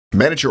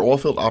Manage your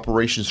oilfield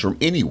operations from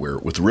anywhere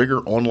with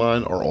Rigor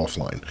online or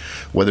offline.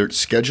 Whether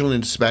it's scheduling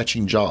and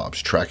dispatching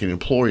jobs, tracking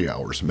employee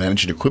hours,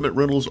 managing equipment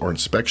rentals, or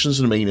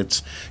inspections and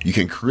maintenance, you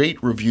can create,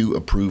 review,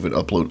 approve, and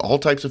upload all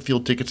types of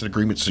field tickets and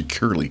agreements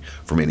securely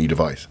from any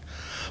device.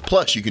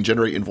 Plus, you can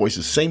generate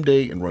invoices same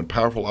day and run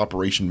powerful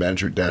operation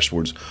management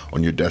dashboards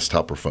on your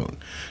desktop or phone.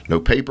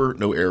 No paper,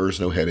 no errors,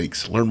 no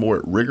headaches. Learn more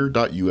at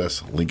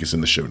rigor.us. Link is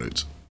in the show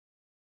notes.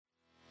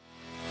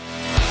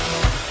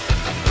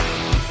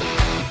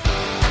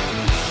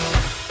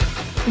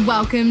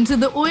 Welcome to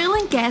the Oil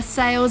and Gas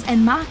Sales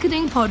and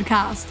Marketing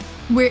Podcast,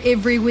 where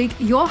every week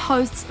your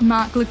hosts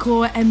Mark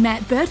LaCour and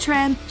Matt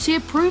Bertram share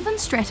proven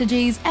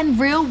strategies and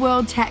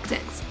real-world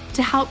tactics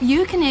to help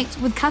you connect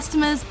with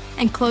customers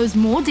and close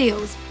more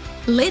deals.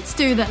 Let's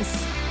do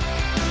this.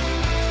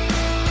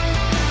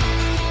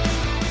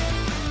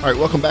 All right,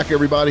 welcome back,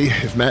 everybody.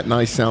 If Matt and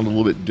I sound a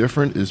little bit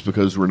different, it's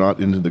because we're not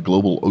in the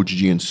global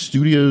OGGN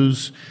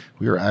studios.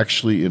 We are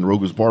actually in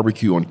Rogo's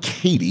Barbecue on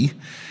Katy.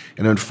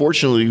 And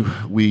unfortunately,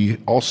 we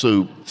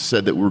also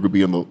said that we were going to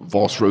be on the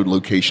Voss Road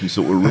location,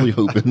 so we're really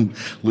hoping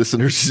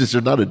listeners, since there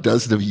are not a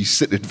dozen of you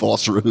sitting at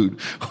Voss Road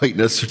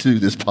waiting us to do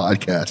this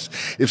podcast.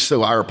 If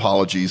so, our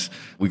apologies.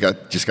 We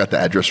just got the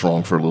address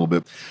wrong for a little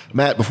bit.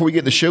 Matt, before we get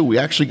in the show, we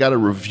actually got a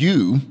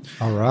review.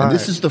 All right. And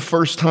this is the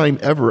first time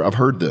ever I've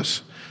heard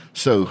this.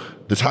 So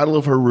the title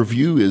of her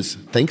review is,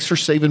 "Thanks for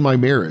Saving My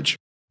Marriage."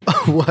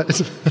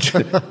 What?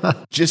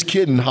 Just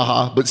kidding,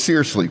 haha, but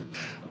seriously.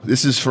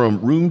 This is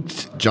from Rune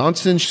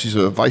Johnson. She's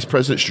a vice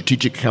president,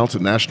 strategic accounts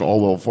at National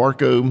Oilwell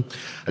Varco.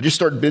 I just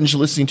started binge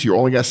listening to your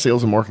oil and gas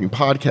sales and marketing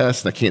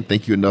podcast, and I can't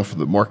thank you enough for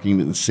the marketing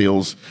and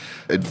sales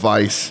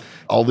advice.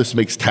 All this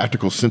makes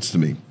tactical sense to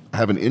me. I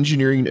have an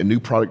engineering and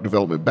new product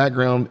development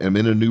background, and I'm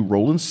in a new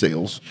role in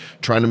sales,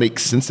 trying to make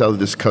sense out of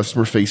this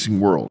customer-facing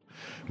world.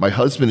 My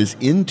husband is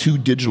into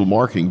digital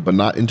marketing, but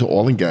not into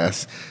oil and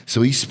gas,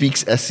 so he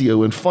speaks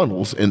SEO and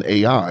funnels and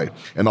AI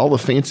and all the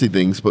fancy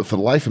things, but for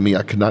the life of me,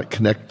 I could not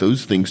connect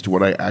those things to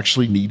what I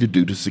actually need to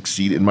do to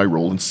succeed in my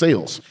role in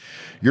sales.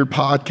 Your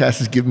podcast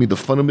has given me the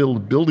fundamental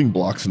building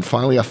blocks, and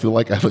finally I feel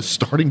like I have a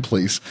starting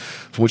place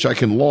from which I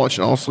can launch,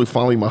 and also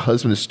finally my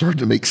husband is starting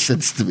to make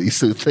sense to me,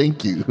 so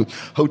thank you.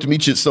 Hope to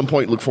meet you at some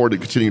point. Look forward to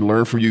continuing to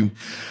learn from you.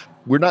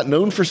 We're not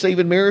known for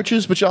saving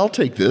marriages, but y'all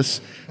take this.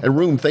 And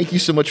Rune, thank you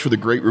so much for the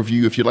great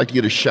review. If you'd like to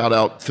get a shout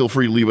out, feel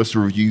free to leave us a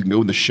review. You can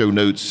go in the show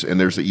notes, and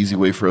there's an easy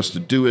way for us to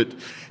do it.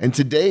 And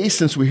today,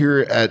 since we're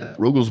here at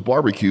Rogo's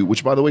Barbecue,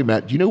 which, by the way,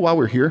 Matt, do you know why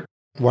we're here?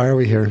 Why are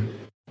we here?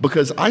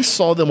 Because I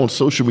saw them on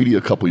social media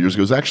a couple of years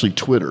ago. It was actually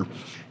Twitter.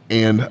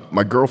 And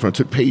my girlfriend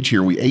took Paige here,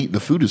 and we ate. The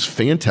food is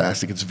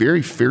fantastic. It's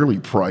very fairly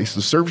priced.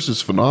 The service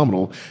is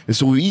phenomenal. And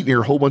so we've eaten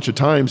here a whole bunch of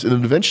times. And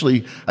then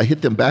eventually I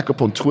hit them back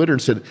up on Twitter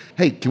and said,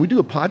 "Hey, can we do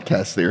a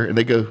podcast there?" And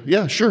they go,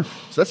 "Yeah, sure."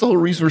 So that's the whole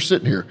reason we're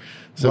sitting here.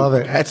 So love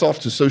it. Hats off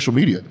to social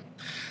media.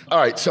 All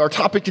right, so our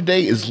topic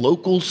today is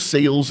local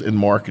sales and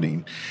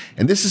marketing.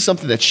 And this is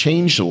something that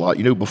changed a lot.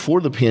 You know,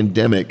 before the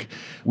pandemic,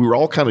 we were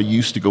all kind of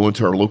used to going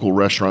to our local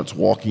restaurants,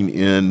 walking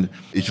in.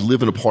 If you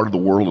live in a part of the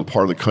world, a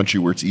part of the country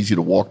where it's easy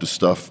to walk to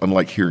stuff,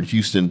 unlike here in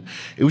Houston,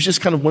 it was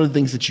just kind of one of the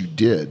things that you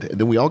did. And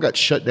then we all got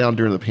shut down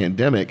during the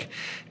pandemic,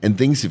 and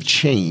things have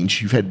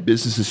changed. You've had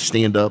businesses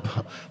stand up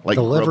like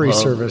delivery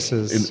Grubhub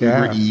services and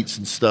Uber Eats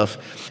and stuff.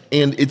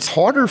 And it's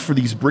harder for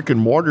these brick and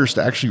mortars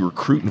to actually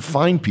recruit and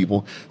find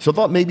people. So I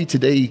thought maybe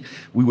today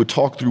we would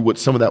talk through what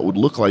some of that would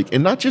look like,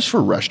 and not just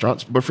for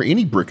restaurants, but for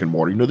any brick and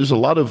mortar. You know, there's a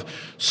lot of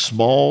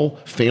small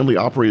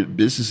family-operated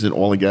businesses in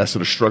oil and gas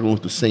that are struggling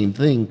with the same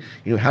thing.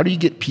 You know, how do you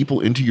get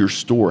people into your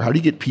store? How do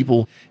you get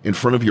people in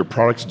front of your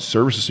products and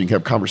services so you can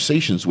have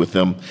conversations with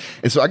them?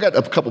 And so I got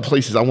a couple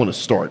places I want to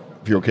start,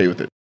 if you're okay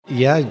with it.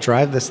 Yeah,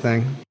 drive this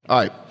thing. All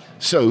right.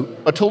 So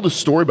I told a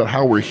story about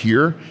how we're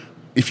here.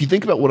 If you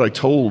think about what I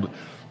told,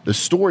 the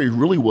story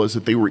really was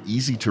that they were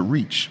easy to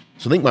reach.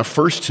 So I think my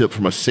first tip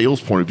from a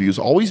sales point of view is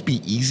always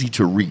be easy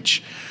to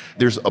reach.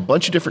 There's a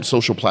bunch of different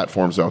social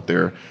platforms out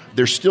there.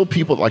 There's still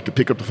people that like to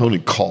pick up the phone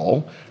and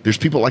call. There's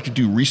people that like to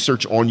do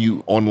research on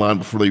you online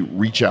before they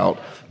reach out.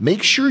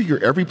 Make sure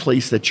you're every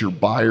place that your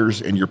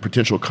buyers and your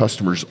potential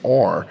customers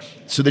are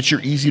so that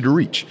you're easy to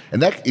reach.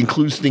 And that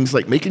includes things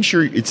like making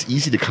sure it's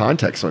easy to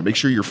contact someone. Make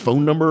sure your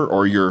phone number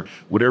or your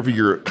whatever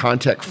your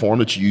contact form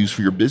that you use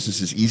for your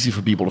business is easy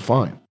for people to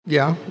find.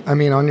 Yeah. I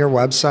mean, on your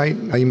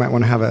website, you might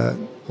want to have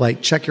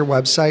check your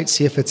website,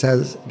 see if it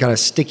has got a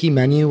sticky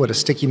menu. What a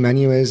sticky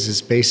menu is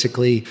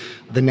basically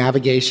the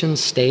navigation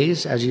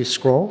stays as you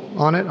scroll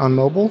on it on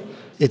mobile.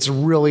 It's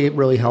really,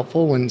 really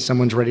helpful when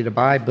someone's ready to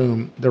buy,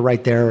 boom, they're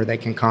right there, or they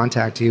can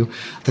contact you.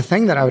 The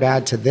thing that I would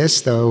add to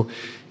this, though,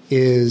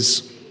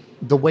 is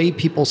the way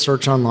people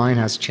search online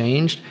has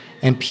changed.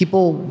 And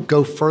people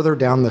go further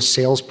down the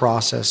sales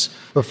process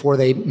before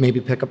they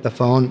maybe pick up the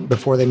phone,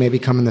 before they maybe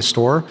come in the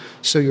store.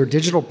 So your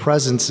digital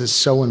presence is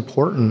so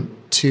important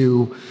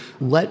to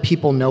let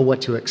people know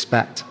what to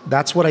expect.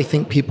 That's what I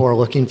think people are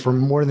looking for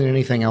more than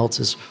anything else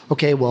is,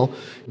 okay, well,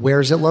 where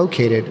is it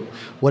located?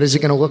 What is it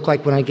going to look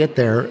like when I get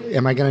there?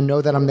 Am I going to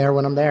know that I'm there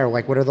when I'm there?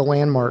 Like, what are the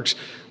landmarks?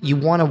 You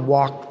want to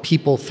walk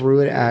people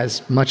through it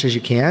as much as you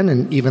can.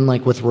 And even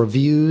like with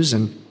reviews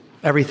and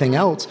everything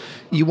else,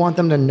 you want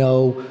them to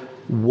know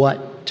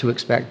what to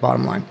expect,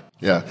 bottom line.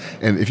 Yeah,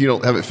 and if you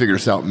don't have it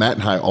figured out, Matt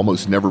and I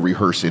almost never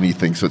rehearse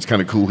anything, so it's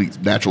kind of cool.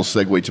 Natural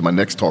segue to my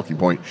next talking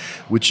point,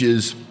 which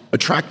is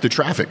attract the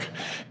traffic.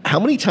 How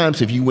many times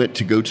have you went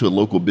to go to a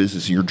local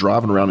business and you're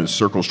driving around in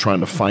circles trying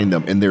to find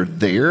them, and they're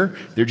there,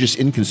 they're just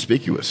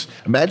inconspicuous?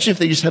 Imagine if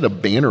they just had a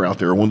banner out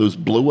there or one of those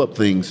blow-up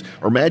things,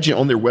 or imagine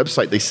on their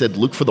website they said,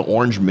 look for the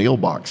orange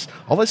mailbox.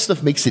 All that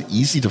stuff makes it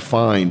easy to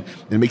find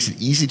and it makes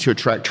it easy to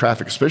attract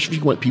traffic, especially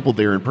if you want people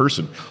there in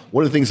person.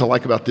 One of the things I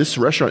like about this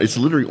restaurant, it's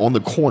literally on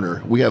the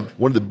corner. We have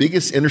one of the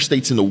biggest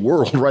interstates in the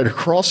world right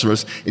across from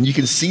us, and you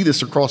can see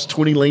this across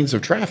 20 lanes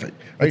of traffic.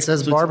 Right? It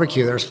says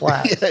barbecue, there's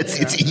flags. Yeah,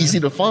 it's easy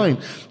to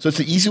find. So it's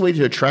an easy way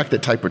to attract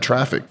that type of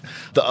traffic.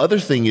 The other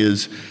thing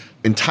is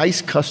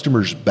entice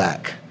customers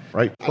back,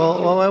 right?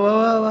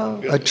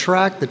 Well.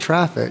 Attract the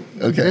traffic.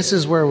 Okay. This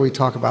is where we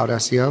talk about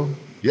SEO.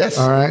 Yes.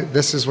 All right.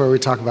 This is where we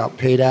talk about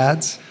paid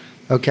ads.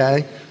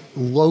 Okay.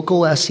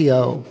 Local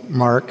SEO,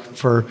 Mark,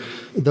 for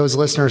those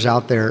listeners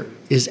out there,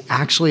 is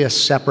actually a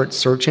separate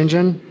search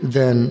engine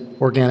than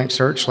organic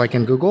search like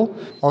in Google.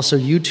 Also,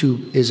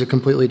 YouTube is a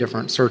completely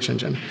different search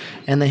engine.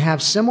 And they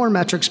have similar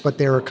metrics, but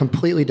they're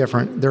completely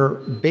different. They're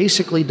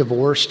basically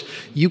divorced.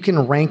 You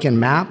can rank in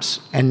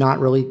Maps and not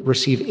really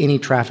receive any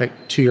traffic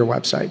to your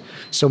website.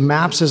 So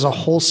Maps is a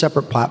whole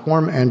separate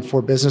platform, and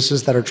for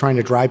businesses that are trying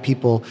to drive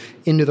people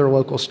into their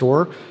local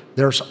store,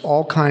 there's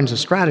all kinds of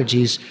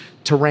strategies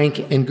to rank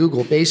in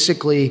Google.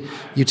 Basically,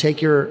 you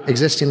take your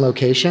existing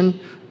location,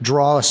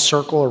 draw a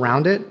circle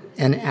around it,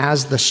 and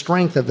as the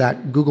strength of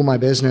that Google My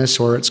Business,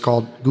 or it's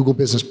called Google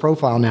Business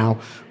Profile now,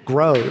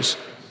 grows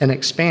and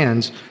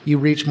expands, you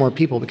reach more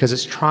people because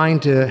it's trying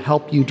to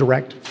help you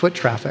direct foot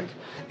traffic.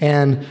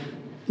 And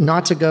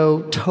not to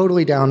go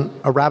totally down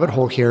a rabbit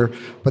hole here,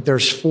 but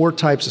there's 4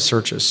 types of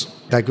searches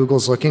that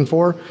Google's looking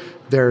for.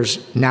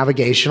 There's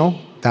navigational.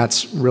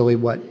 That's really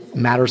what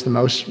matters the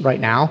most right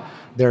now.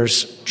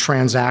 There's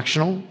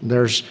transactional,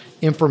 there's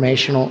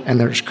informational, and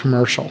there's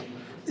commercial.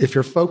 If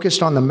you're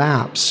focused on the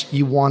maps,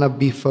 you want to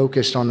be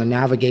focused on the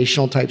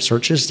navigational type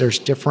searches. There's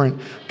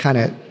different kind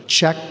of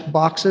check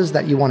boxes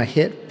that you want to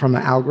hit from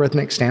an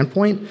algorithmic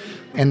standpoint.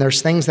 And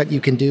there's things that you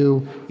can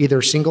do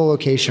either single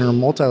location or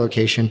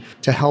multi-location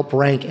to help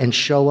rank and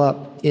show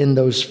up in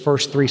those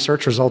first 3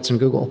 search results in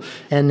Google.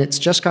 And it's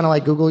just kind of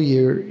like Google.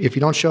 If you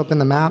don't show up in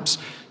the maps,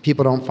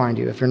 people don't find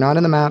you. If you're not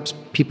in the maps,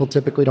 people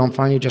typically don't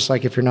find you, just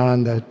like if you're not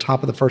on the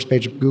top of the first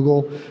page of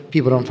Google,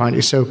 people don't find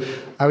you. So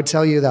I would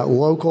tell you that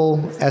local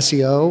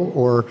SEO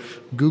or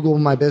Google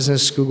My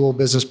Business, Google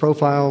Business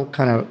Profile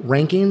kind of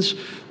rankings,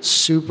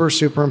 super,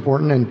 super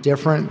important and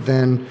different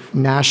than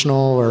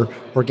national or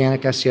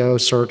organic SEO,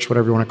 search,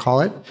 whatever you want to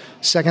call it.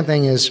 Second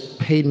thing is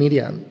paid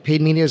media.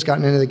 Paid media has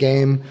gotten into the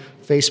game.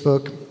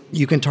 Facebook,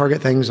 you can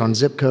target things on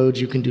zip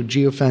codes. You can do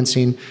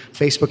geofencing.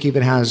 Facebook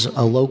even has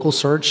a local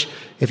search.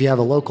 If you have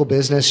a local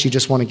business, you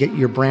just want to get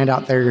your brand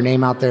out there, your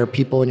name out there,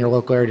 people in your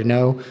local area to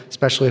know,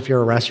 especially if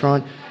you're a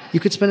restaurant. You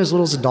could spend as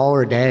little as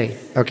 $1 a day,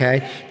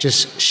 okay?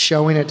 Just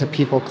showing it to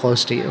people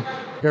close to you.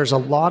 There's a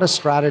lot of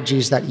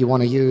strategies that you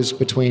want to use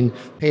between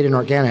paid and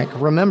organic.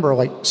 Remember,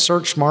 like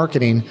search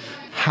marketing,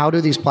 how do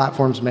these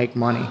platforms make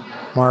money?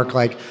 Mark,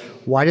 like,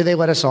 why do they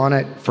let us on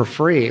it for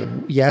free?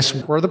 Yes,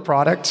 we're the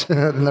product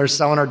and they're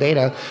selling our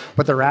data,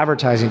 but they're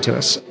advertising to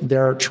us.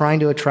 They're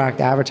trying to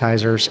attract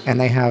advertisers, and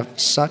they have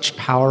such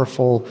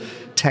powerful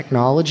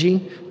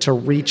technology to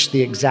reach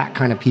the exact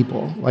kind of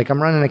people. Like,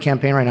 I'm running a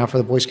campaign right now for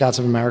the Boy Scouts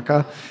of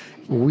America.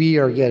 We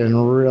are getting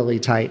really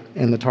tight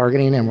in the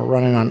targeting, and we're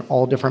running on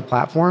all different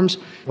platforms.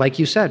 Like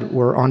you said,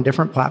 we're on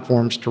different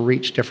platforms to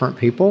reach different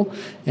people.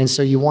 And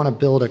so you want to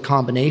build a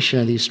combination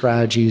of these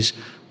strategies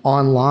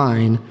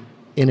online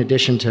in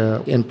addition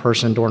to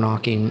in-person door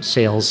knocking,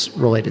 sales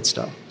related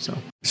stuff.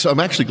 So I'm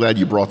actually glad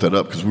you brought that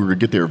up, because we were going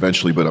to get there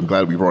eventually, but I'm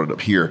glad we brought it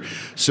up here.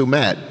 So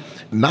Matt,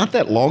 not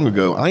that long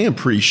ago, I am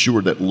pretty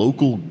sure that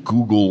local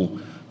Google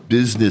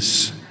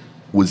business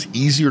was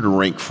easier to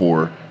rank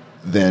for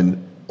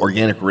than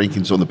organic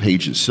rankings on the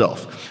page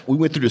itself. We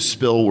went through this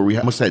spell where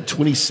we must have had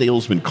 20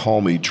 salesmen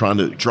call me trying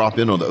to drop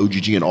in on the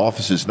OGGN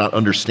offices, not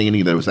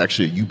understanding that it was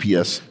actually a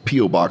UPS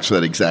PO box for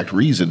that exact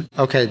reason.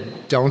 Okay,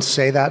 don't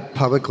say that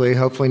publicly.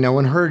 Hopefully no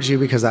one heard you,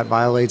 because that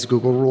violates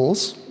Google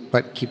rules.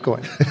 but keep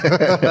going.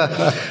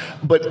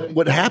 But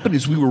what happened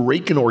is we were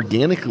ranking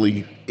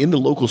organically in the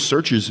local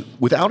searches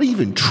without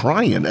even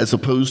trying, as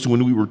opposed to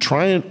when we were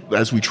trying,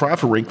 as we try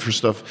for rank for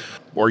stuff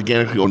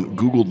organically on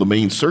Google, the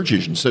main search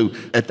engine. So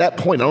at that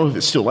point, I don't know if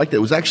it's still like that,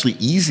 it was actually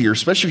easier,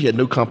 especially if you had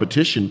no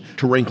competition,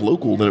 to rank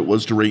local than it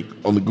was to rank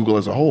on the Google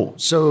as a whole.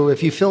 So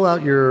if you fill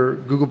out your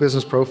Google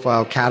Business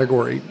Profile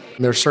category,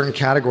 there are certain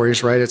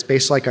categories, right? It's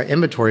based like an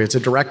inventory. It's a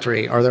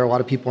directory. Are there a lot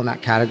of people in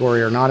that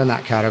category or not in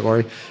that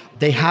category?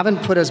 They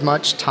haven't put as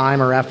much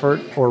time or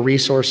effort or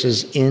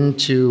resources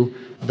into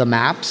the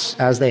maps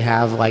as they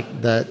have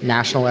like the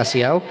national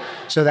SEO.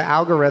 So the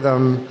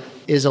algorithm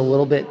is a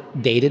little bit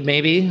dated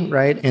maybe,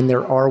 right? And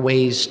there are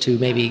ways to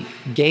maybe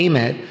game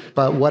it.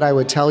 But what I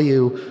would tell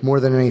you more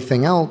than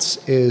anything else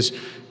is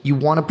you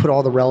want to put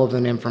all the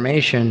relevant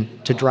information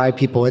to drive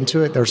people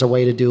into it. There's a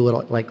way to do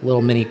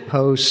little mini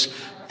posts,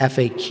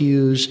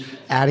 FAQs,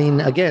 adding,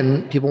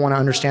 again, people want to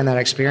understand that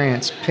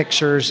experience,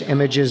 pictures,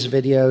 images,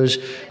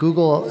 videos.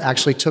 Google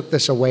actually took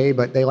this away,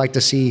 but they like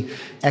to see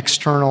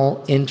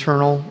external,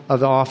 internal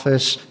of the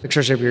office,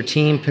 pictures of your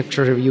team,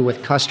 pictures of you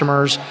with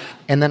customers.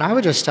 And then I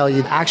would just tell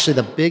you, actually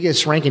the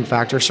biggest ranking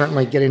factor,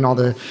 certainly getting all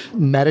the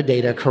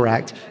metadata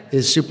correct,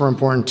 is super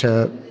important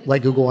to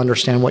let Google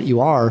understand what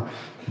you are.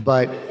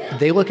 But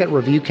they look at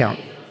review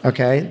count,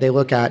 okay? They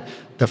look at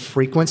the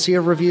frequency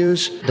of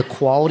reviews, the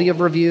quality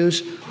of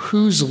reviews,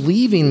 who's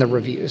leaving the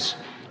reviews.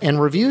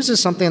 And reviews is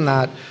something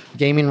that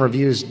gaming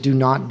reviews do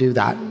not do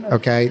that,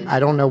 okay? I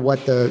don't know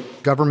what the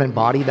government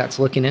body that's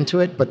looking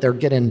into it, but they're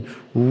getting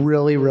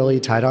really, really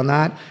tight on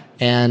that.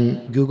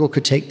 And Google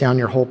could take down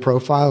your whole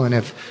profile. And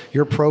if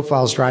your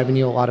profile is driving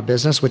you a lot of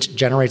business, which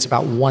generates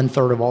about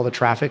 1/3 of all the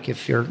traffic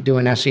if you're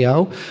doing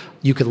SEO,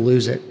 you could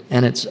lose it.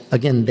 And it's,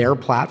 again, their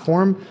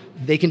platform.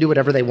 They can do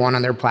whatever they want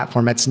on their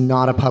platform. It's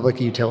not a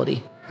public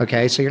utility.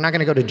 Okay, so you're not going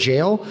to go to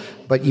jail,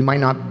 but you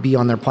might not be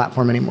on their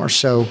platform anymore.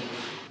 So,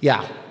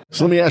 yeah.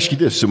 So let me ask you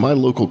this. So my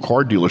local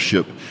car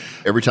dealership,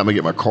 every time I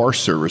get my car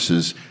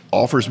services,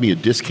 offers me a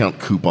discount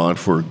coupon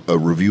for a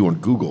review on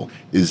Google.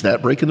 Is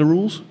that breaking the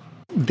rules?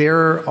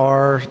 There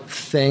are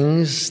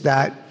things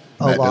that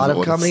a lot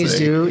of companies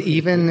do.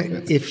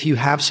 Even if you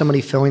have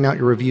somebody filling out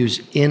your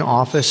reviews in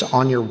office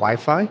on your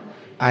Wi-Fi.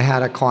 I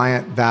had a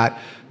client that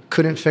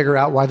couldn't figure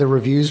out why the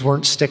reviews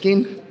weren't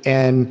sticking,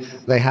 and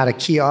they had a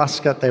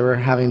kiosk that they were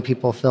having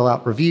people fill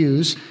out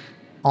reviews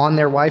on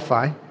their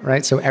Wi-Fi,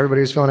 right? So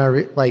everybody was filling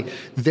out,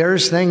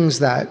 there's things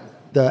that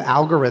the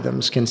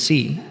algorithms can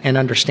see and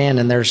understand,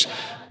 and there's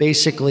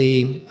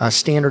basically a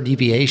standard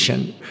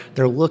deviation.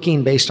 They're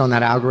looking based on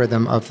that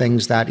algorithm of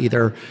things that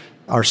either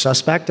are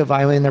suspect of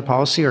violating their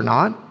policy or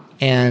not,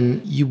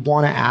 and you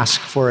want to ask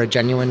for a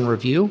genuine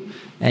review,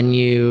 and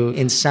you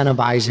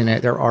incentivize in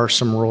it. There are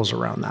some rules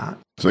around that.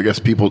 So I guess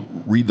people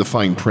read the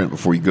fine print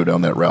before you go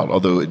down that route,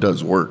 although it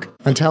does work.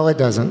 Until it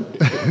doesn't.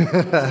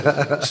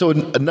 So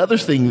another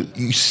thing,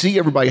 you see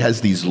everybody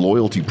has these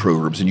loyalty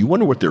programs, and you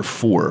wonder what they're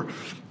for.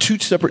 Two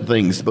separate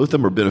things, both of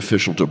them are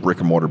beneficial to a brick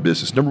and mortar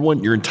business. Number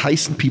one, you're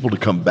enticing people to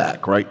come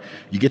back, right?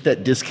 You get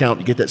that discount,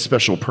 you get that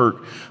special perk,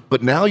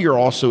 but now you're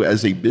also,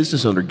 as a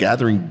business owner,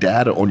 gathering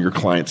data on your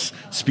clients,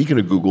 speaking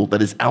of Google,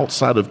 that is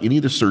outside of any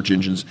of the search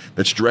engines,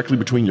 that's directly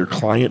between your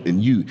client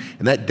and you.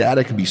 And that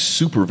data can be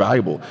super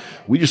valuable.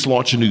 We just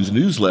launched a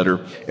newsletter,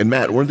 and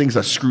Matt, one of the things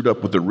I screwed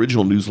up with the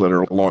original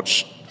newsletter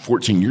launched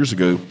 14 years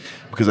ago,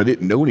 because I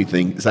didn't know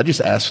anything, is I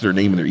just asked their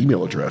name and their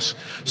email address.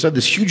 So I have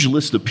this huge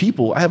list of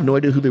people, I have no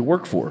idea who they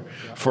work for.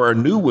 For our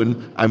new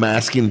one, I'm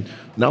asking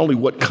not only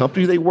what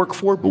company they work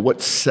for, but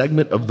what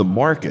segment of the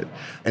market.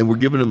 And we're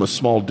giving them a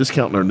small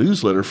discount in our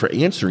newsletter for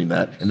answering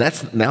that. And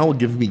that's now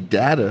giving me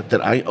data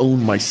that I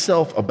own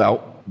myself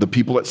about the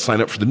people that sign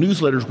up for the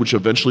newsletters, which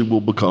eventually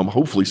will become,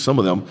 hopefully some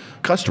of them,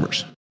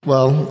 customers.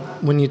 Well,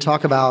 when you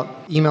talk about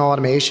email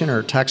automation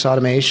or text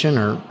automation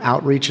or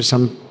outreach of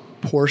some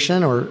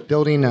portion or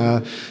building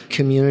a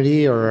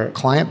community or a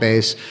client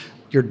base,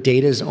 your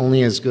data is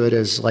only as good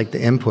as like the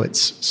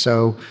inputs.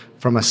 So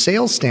from a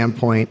sales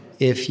standpoint,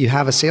 if you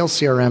have a sales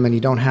CRM and you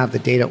don't have the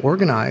data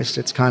organized,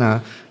 it's kind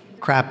of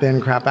crap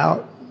in, crap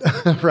out,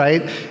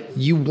 right?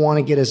 You want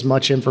to get as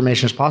much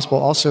information as possible.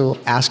 Also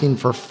asking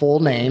for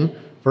full name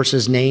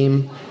versus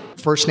name,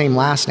 first name,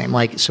 last name.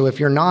 So if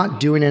you're not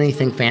doing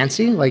anything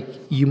fancy, like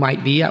you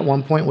might be at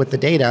one point with the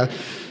data,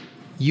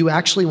 you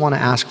actually want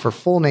to ask for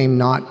full name,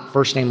 not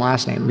first name,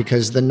 last name,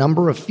 because the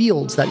number of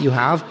fields that you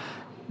have,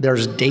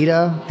 there's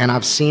data, and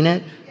I've seen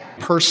it.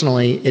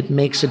 Personally, it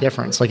makes a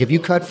difference. Like if you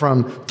cut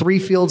from 3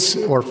 fields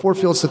or 4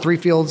 fields to 3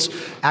 fields,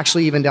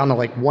 actually even down to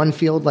like 1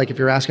 field, like if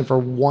you're asking for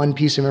one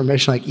piece of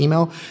information like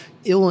email,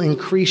 it will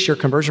increase your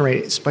conversion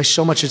rate by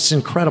so much. It's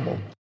incredible.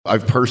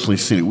 I've personally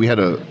seen it. We had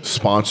a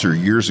sponsor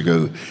years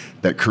ago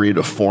that created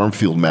a form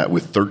field, Matt,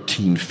 with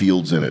 13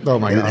 fields in it. Oh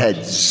my God. God. It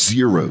had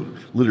 0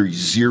 literally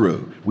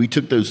zero. We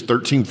took those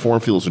 13 form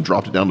fields and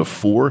dropped it down to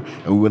 4,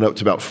 and we went up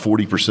to about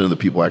 40% of the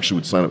people actually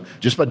would sign up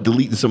just by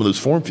deleting some of those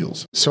form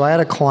fields. So I had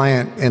a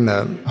client in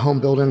the home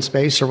building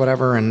space or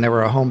whatever, and they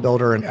were a home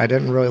builder, and I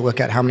didn't really look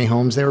at how many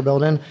homes they were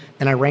building,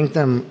 and I ranked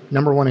them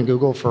number 1 in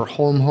Google for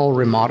home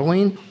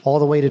remodeling all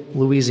the way to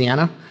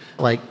Louisiana,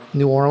 like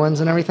New Orleans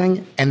and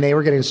everything. And they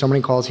were getting so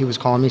many calls. He was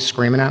calling me,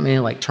 screaming at me,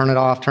 like, turn it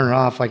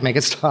off, like, make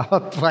it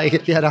stop.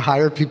 Like, he had to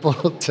hire people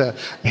to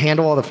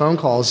handle all the phone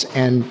calls.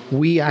 And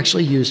we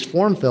actually used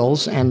form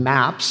fills and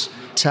maps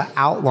to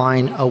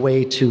outline a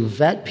way to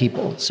vet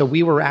people. So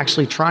we were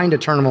actually trying to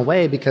turn them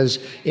away because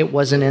it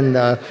wasn't in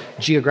the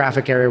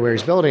geographic area where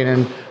he's building.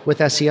 And with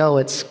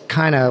SEO, it's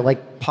kind of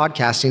like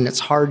podcasting. It's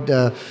hard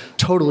to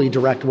totally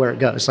direct where it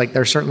goes. Like,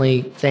 there's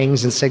certainly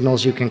things and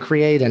signals you can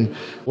create, and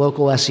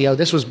local SEO.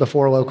 This was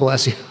before local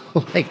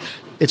SEO. Like,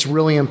 it's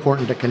really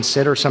important to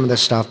consider some of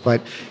this stuff,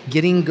 but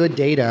getting good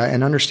data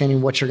and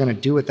understanding what you're going to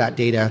do with that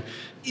data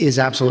is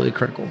absolutely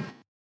critical.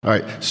 All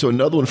right, so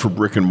another one for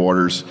brick and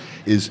mortars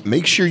is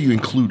make sure you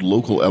include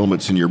local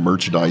elements in your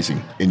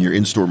merchandising, in your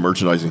in-store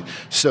merchandising.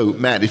 So,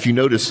 Matt, if you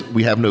notice,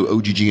 we have no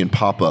OGGN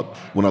pop-up.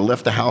 When I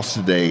left the house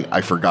today,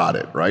 I forgot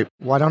it, right?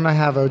 Why don't I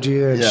have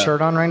OGGN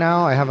shirt on right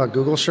now? I have a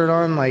Google shirt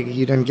on. Like,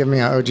 you didn't give me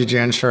an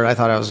OGGN shirt. I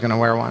thought I was going to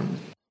wear one.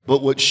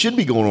 But what should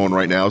be going on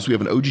right now is we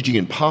have an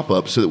OGGN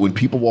pop-up so that when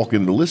people walk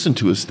in to listen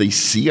to us, they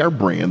see our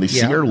brand, they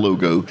see our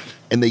logo,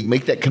 and they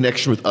make that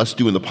connection with us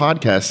doing the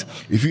podcast.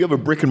 If you have a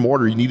brick and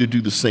mortar, you need to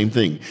do the same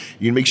thing. You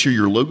need to make sure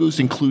your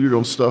logo's included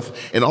on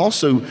stuff, and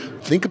also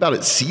think about it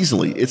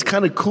seasonally. It's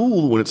kind of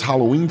cool when it's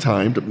Halloween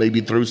time to maybe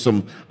throw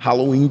some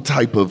Halloween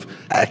type of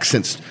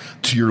accents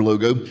to your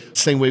logo.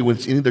 Same way when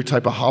it's any other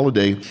type of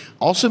holiday.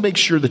 Also make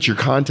sure that your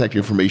contact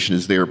information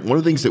is there. One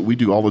of the things that we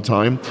do all the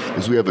time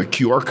is we have a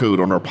QR code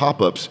on our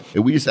pop-ups,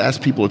 and we just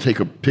ask people to take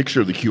a picture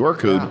of the QR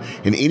code,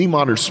 and any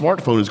modern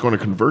smartphone is going to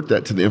convert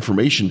that to the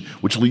information,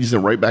 which leads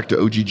them right back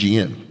to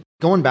OGGN.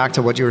 Going back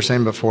to what you were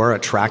saying before, a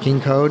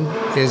tracking code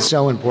is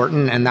so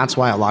important, and that's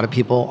why a lot of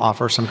people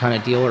offer some kind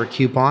of deal or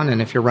coupon.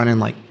 And if you're running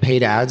like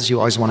paid ads, you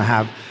always want to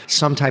have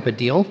some type of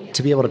deal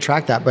to be able to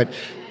track that. But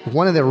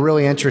one of the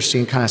really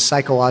interesting kind of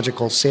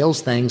psychological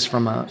sales things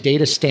from a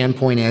data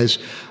standpoint is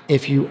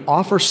if you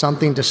offer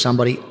something to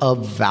somebody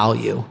of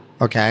value,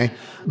 okay,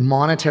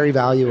 monetary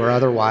value or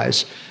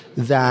otherwise,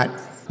 that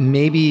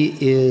maybe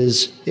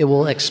it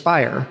will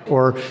expire,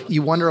 or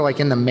you wonder, like,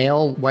 in the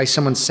mail why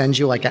someone sends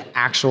you like an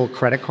actual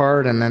credit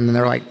card and then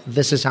they're like,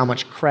 this is how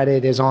much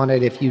credit is on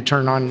it if you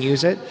turn on and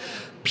use it.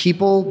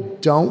 People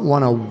don't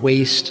want to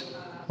waste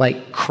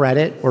like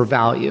credit or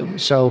value.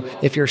 So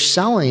if you're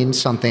selling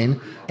something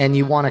and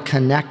you want to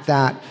connect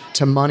that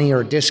to money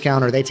or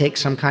discount, or they take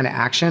some kind of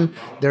action,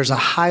 there's a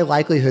high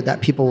likelihood that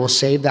people will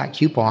save that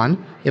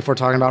coupon if we're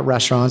talking about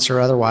restaurants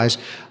or otherwise,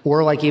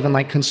 or like even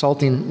like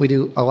consulting. We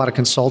do a lot of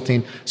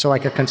consulting. So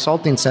like a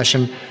consulting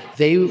session,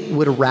 they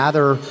would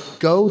rather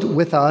go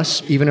with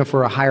us, even if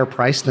we're a higher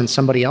price than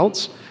somebody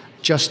else,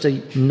 just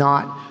to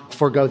not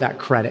forego that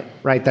credit,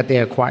 right, that they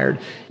acquired.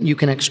 You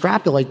can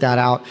extrapolate that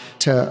out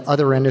to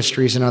other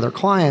industries and other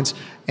clients,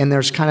 and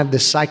there's kind of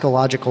this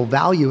psychological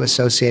value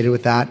associated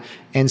with that.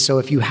 And so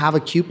if you have a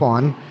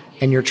coupon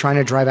and you're trying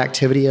to drive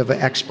activity of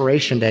an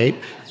expiration date,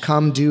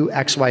 come do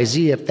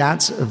XYZ. If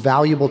that's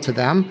valuable to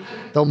them,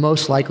 they'll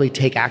most likely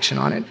take action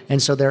on it.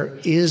 And so there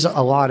is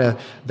a lot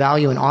of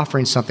value in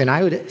offering something.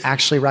 I would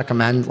actually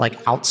recommend, like,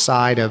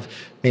 outside of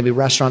maybe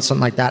restaurants,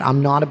 something like that.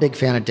 I'm not a big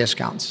fan of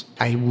discounts.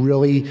 I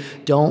really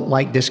don't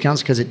like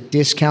discounts because it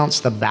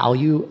discounts the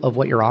value of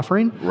what you're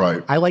offering.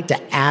 Right. I like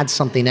to add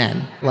something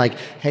in, like,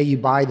 hey, you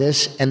buy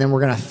this and then we're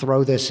going to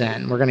throw this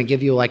in. We're going to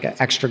give you like an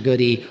extra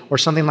goodie or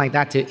something like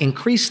that to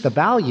increase the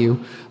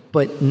value,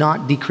 but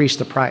not decrease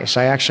the price.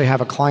 I actually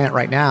have a client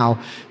right now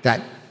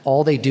that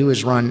all they do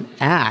is run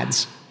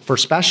ads for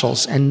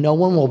specials, and no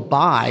one will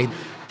buy.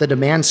 The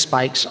demand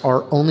spikes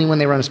are only when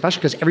they run a special,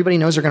 because everybody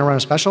knows they're going to run a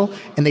special,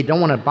 and they don't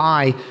want to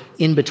buy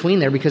in between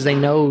there because they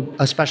know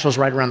a special is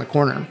right around the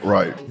corner.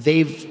 Right.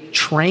 They've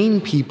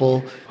trained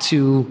people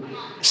to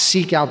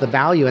seek out the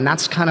value, and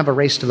that's kind of a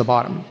race to the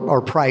bottom.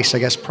 Or price, I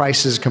guess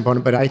price is a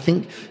component, but I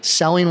think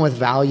selling with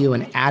value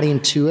and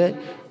adding to it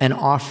and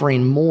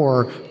offering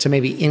more to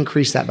maybe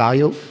increase that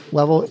value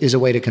level is a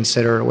way to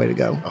consider, a way to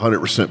go.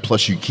 100%,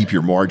 plus you keep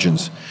your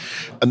margins.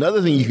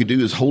 Another thing you could do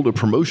is hold a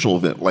promotional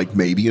event, like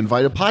maybe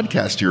invite a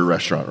podcast to your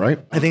restaurant, right?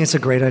 I think it's a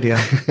great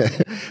idea.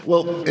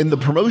 Well, in the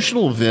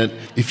promotional event,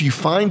 if you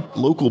find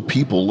local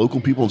people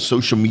on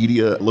social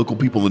media, local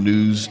people in the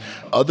news,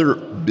 other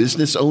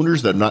business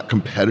owners that are not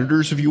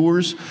competitors of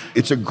yours,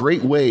 it's a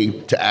great way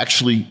to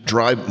actually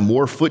drive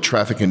more foot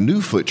traffic and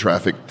new foot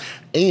traffic.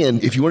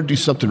 And if you want to do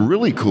something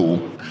really cool,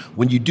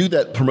 when you do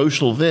that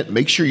promotional event,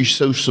 make sure you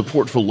show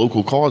support for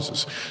local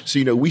causes.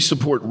 So, we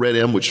support Red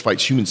M, which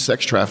fights human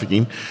sex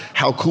trafficking.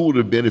 How cool would it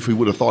have been if we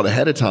would have thought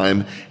ahead of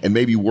time and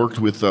maybe worked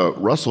with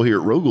Russell here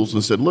at Rogels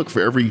and said, look,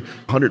 for every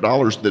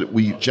 $100 that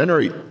we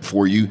generate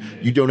for you,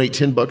 you donate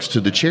 $10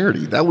 to the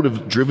charity. That would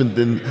have driven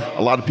then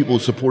a lot of people who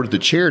supported the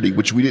charity,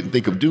 which we didn't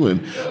think of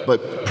doing.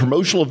 But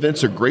promotional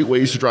events are great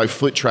ways to drive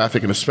foot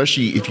traffic, and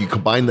especially if you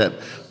combine that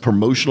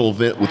promotional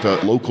event with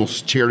a local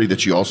charity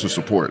that you also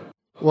support.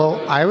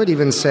 Well, I would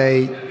even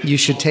say you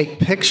should take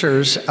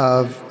pictures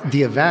of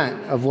the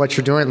event, of what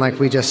you're doing like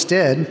we just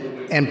did,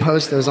 and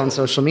post those on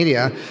social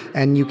media,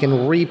 and you can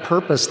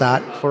repurpose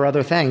that for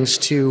other things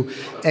to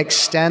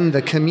extend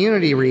the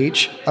community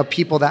reach of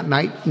people that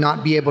might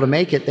not be able to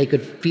make it. They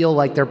could feel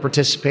like they're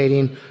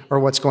participating or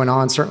what's going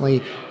on.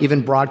 Certainly,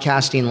 even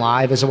broadcasting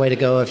live is a way to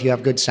go if you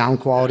have good sound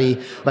quality,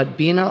 but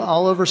being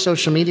all over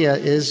social media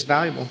is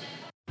valuable.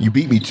 You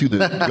beat me to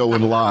the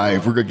going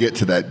live. We're going to get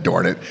to that,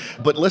 darn it.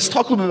 But let's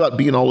talk a little bit about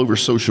being all over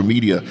social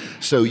media.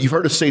 So you've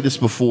heard us say this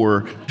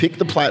before. Pick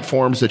the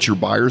platforms that your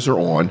buyers are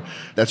on.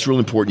 That's real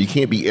important. You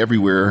can't be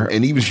everywhere.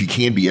 And even if you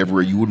can be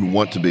everywhere, you wouldn't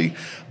want to be.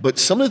 But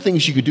some of the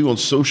things you could do on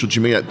social that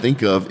you may not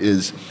think of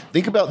is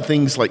think about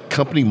things like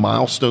company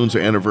milestones or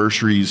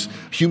anniversaries,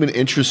 human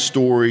interest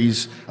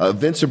stories,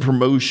 events and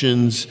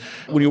promotions.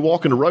 When you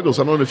walk into Ruggles,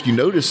 I don't know if you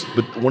noticed,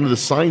 but one of the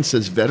signs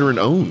says veteran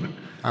owned.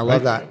 I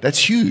love that. That's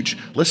huge.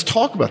 Let's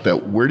talk about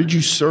that. Where did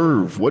you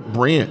serve? What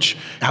branch?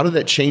 How did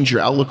that change your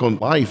outlook on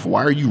life?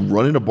 Why are you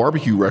running a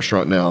barbecue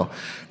restaurant now?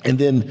 And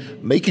then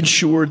making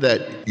sure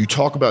that you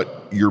talk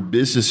about your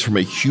business from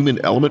a human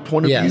element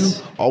point of view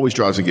always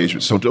drives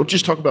engagement. So don't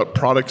just talk about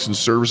products and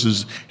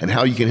services and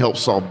how you can help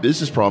solve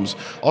business problems.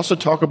 Also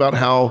talk about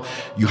how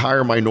you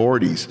hire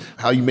minorities,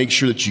 how you make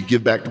sure that you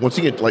give back, once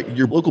again, like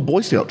your local Boy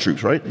Scout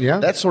troops, right? Yeah.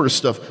 That sort of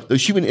stuff.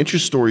 Those human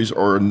interest stories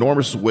are an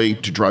enormous way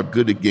to drive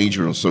good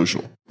engagement on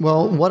social.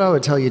 Well, what I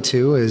would tell you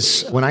too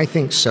is when I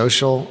think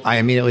social, I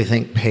immediately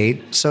think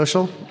paid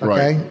social.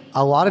 Okay. Right.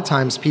 A lot of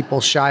times people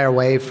shy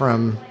away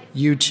from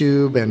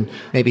YouTube and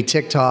maybe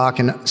TikTok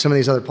and some of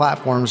these other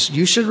platforms.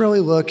 You should really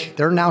look.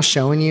 They're now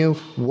showing you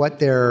what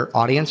their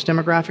audience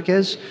demographic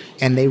is,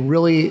 and they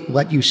really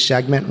let you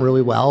segment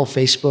really well.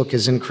 Facebook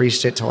has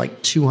increased it to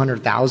like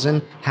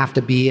 200,000 have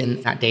to be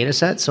in that data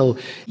set. So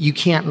you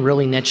can't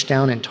really niche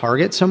down and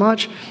target so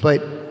much,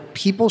 but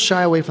people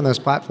shy away from those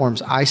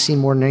platforms, I see,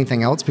 more than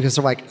anything else, because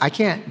they're like, I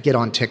can't get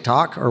on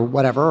TikTok or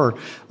whatever, or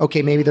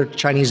okay, maybe they're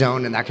Chinese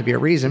owned and that could be a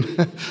reason.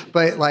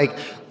 But like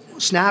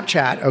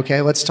Snapchat,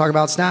 okay, let's talk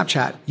about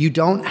Snapchat. You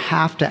don't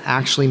have to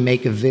actually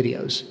make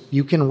videos.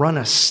 You can run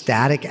a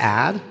static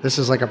ad. This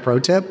is like a pro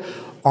tip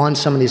on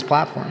some of these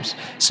platforms.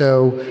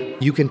 So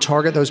you can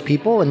target those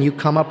people and you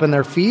come up in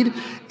their feed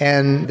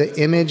and the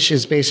image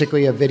is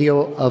basically a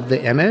video of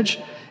the image.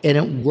 And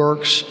it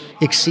works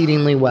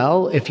exceedingly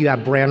well if you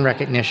have brand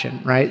recognition,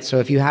 right? So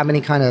if you have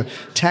any kind of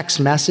text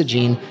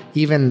messaging,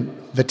 even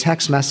the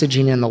text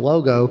messaging and the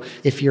logo,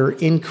 if you're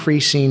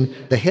increasing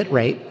the hit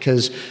rate,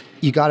 because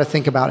you got to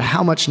think about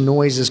how much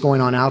noise is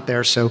going on out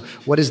there. So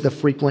what is the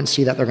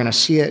frequency that they're going to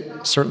see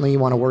it? Certainly you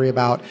want to worry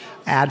about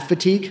ad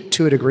fatigue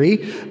to a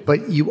degree,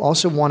 but you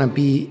also want to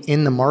be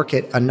in the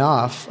market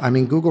enough. I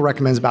mean, Google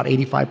recommends about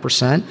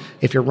 85%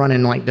 if you're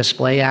running like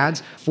display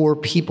ads for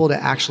people to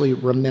actually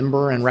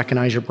remember and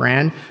recognize your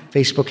brand.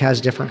 Facebook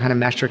has different kind of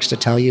metrics to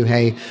tell you,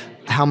 hey,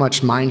 how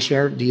much mind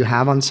share do you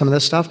have on some of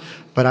this stuff?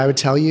 But I would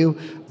tell you,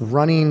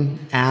 running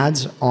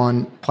ads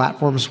on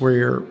platforms where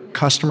your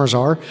customers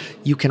are,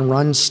 you can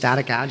run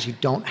static ads. You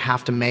don't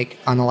have to make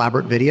an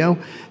elaborate video.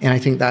 And I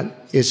think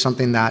that is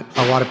something that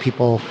a lot of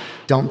people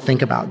don't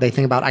think about. They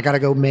think about, I got to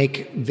go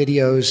make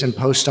videos and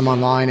post them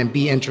online and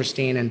be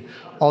interesting and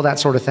all that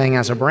sort of thing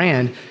as a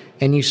brand.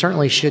 And you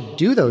certainly should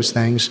do those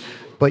things,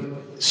 but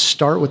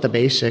start with the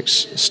basics.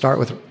 Start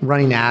with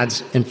running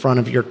ads in front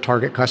of your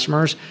target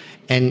customers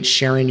and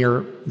sharing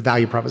your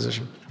value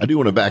proposition. I do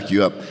want to back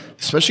you up,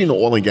 especially in the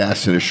oil and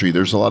gas industry.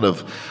 There's a lot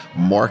of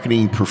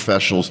marketing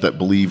professionals that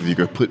believe if you're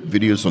going to put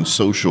videos on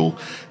social,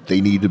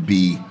 they need to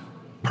be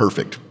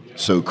perfect.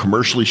 So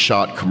commercially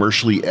shot,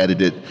 commercially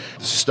edited,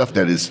 stuff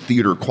that is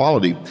theater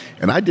quality.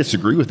 And I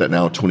disagree with that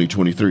now in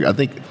 2023. I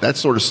think that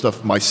sort of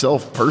stuff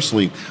myself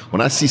personally,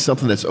 when I see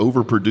something that's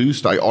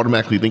overproduced, I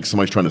automatically think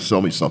somebody's trying to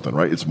sell me something,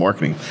 right? It's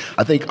marketing.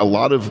 I think a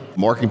lot of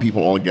marketing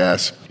people on oil and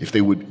gas, if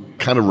they would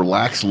kind of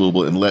relax a little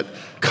bit and let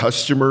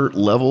customer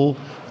level,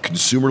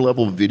 consumer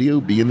level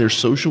video be in their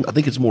social, I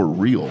think it's more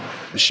real.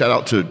 Shout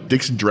out to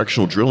Dixon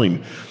Directional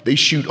Drilling. They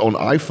shoot on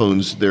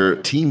iPhones, their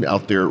team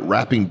out there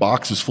wrapping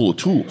boxes full of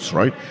tools,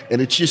 right? And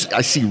it's just,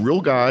 I see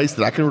real guys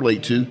that I can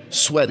relate to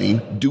sweating,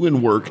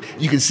 doing work.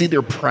 You can see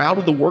they're proud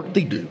of the work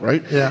they do,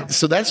 right? Yeah.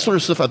 So that sort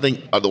of stuff I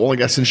think the oil and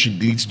gas industry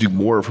needs to do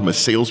more from a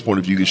sales point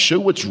of view, to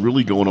show what's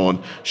really going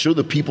on, show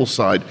the people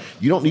side.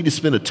 You don't need to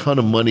spend a ton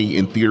of money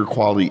in theater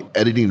quality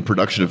editing and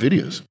production of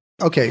videos.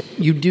 Okay,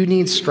 you do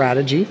need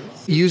strategy.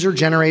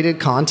 User-generated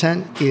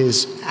content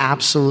is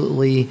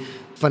absolutely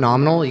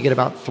phenomenal. You get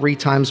about 3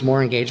 times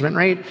more engagement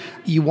rate.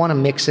 You want to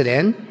mix it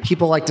in.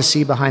 People like to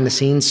see behind the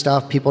scenes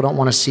stuff. People don't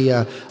want to see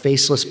a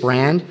faceless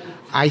brand.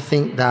 I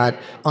think that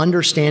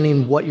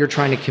understanding what you're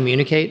trying to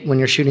communicate when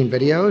you're shooting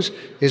videos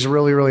is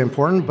really, really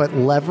important, but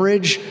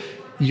leverage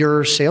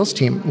your sales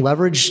team,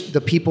 leverage the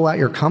people at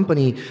your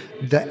company,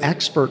 the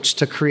experts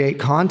to create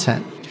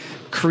content.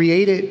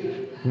 Create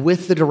it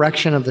with the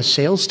direction of the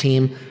sales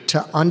team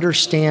to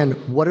understand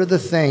what are the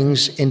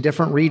things in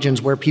different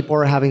regions where people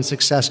are having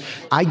success.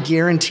 I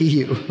guarantee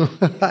you,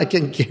 I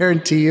can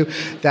guarantee you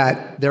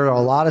that there are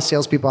a lot of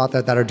salespeople out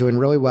there that are doing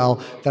really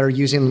well, that are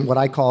using what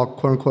I call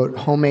quote unquote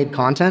homemade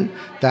content,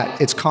 that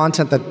it's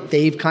content that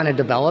they've kind of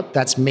developed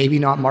that's maybe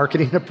not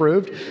marketing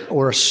approved,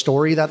 or a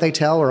story that they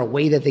tell, or a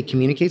way that they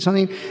communicate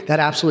something that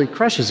absolutely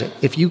crushes it.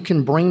 If you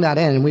can bring that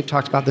in, and we've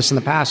talked about this in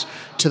the past,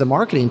 to the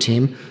marketing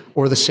team,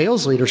 or the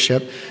sales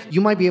leadership,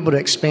 you might be able to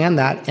expand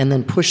that and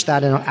then push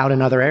that out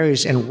in other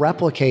areas and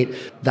replicate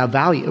that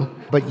value.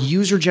 But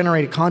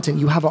user-generated content,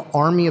 you have an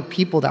army of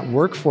people that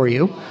work for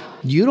you,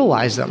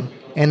 utilize them.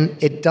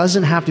 And it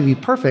doesn't have to be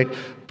perfect,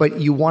 but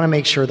you want to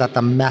make sure that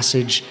the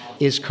message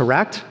is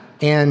correct.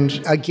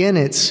 And again,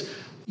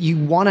 you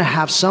want to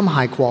have some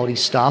high-quality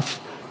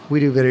stuff. We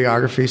do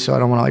videography, so I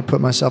don't want to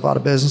put myself out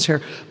of business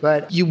here.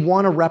 But you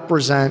want to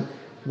represent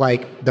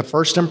the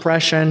first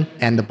impression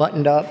and the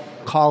buttoned up,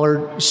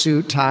 collared,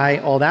 suit, tie,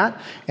 all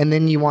that. And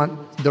then you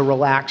want the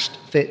relaxed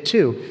fit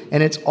too.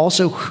 And it's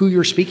also who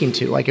you're speaking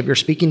to. If you're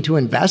speaking to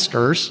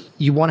investors,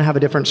 you want to have a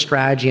different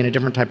strategy and a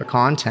different type of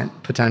content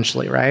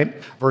potentially, right?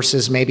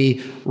 Versus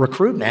maybe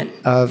recruitment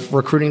of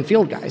recruiting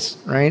field guys,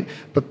 right?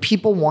 But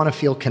people want to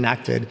feel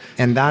connected.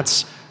 And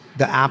that's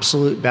the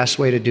absolute best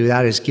way to do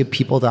that, is give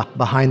people the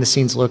behind the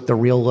scenes look, the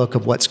real look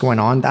of what's going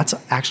on. That's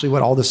actually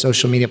what all the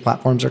social media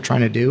platforms are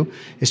trying to do,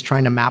 is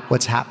trying to map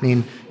what's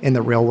happening in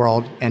the real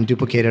world and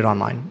duplicate it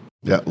online.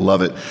 Yeah,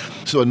 love it.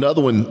 So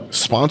another one,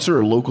 sponsor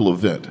a local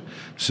event.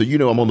 So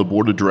I'm on the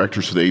board of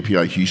directors for the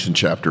API Houston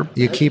chapter.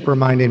 You keep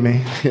reminding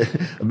me.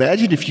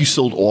 Imagine if you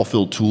sold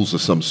off-field tools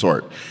of some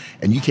sort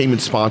and you came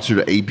and sponsored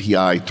an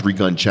API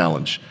 3-gun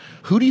challenge.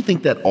 Who do you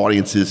think that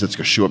audience is that's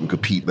going to show up and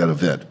compete at that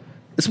event?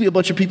 It's going to be a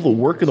bunch of people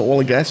who work in the oil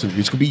and gas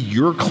industry. It's going to be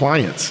your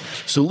clients.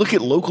 So look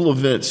at local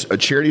events,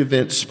 charity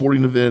events,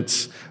 sporting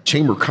events,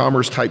 chamber of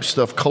commerce type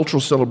stuff,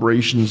 cultural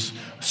celebrations,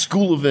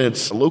 school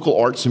events, local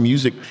arts and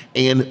music,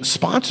 and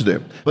sponsor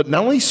them. But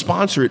not only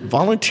sponsor it,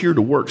 volunteer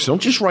to work. So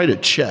don't just write a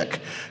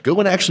check. Go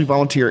and actually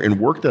volunteer and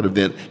work that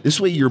event. This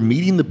way you're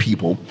meeting the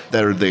people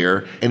that are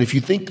there. And if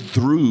you think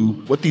through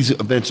what these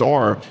events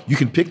are, you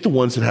can pick the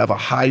ones that have a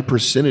high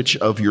percentage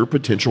of your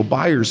potential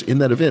buyers in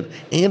that event.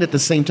 And at the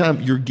same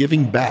time, you're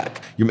giving back.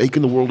 You're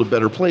making the world a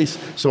better place.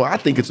 So I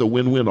think it's a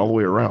win-win all the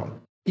way around.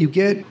 You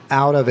get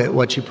out of it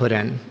what you put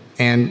in.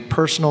 And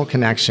personal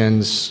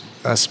connections,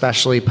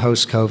 especially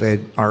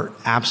post-COVID, are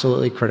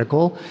absolutely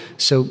critical.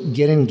 So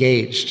get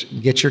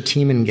engaged, get your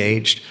team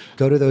engaged,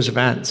 go to those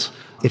events.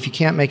 If you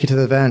can't make it to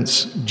the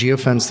events,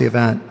 geofence the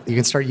event. You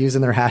can start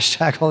using their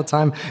hashtag all the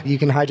time. You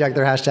can hijack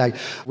their hashtag.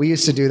 We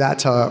used to do that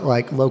to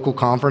local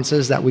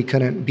conferences that we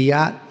couldn't be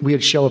at. We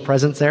would show a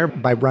presence there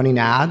by running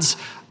ads,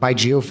 by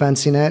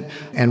geofencing it,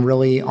 and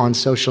really on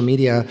social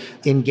media,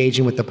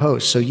 engaging with the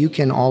post. So you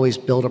can always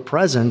build a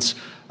presence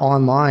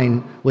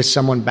online with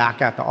someone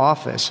back at the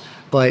office.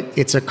 But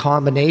it's a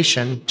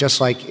combination,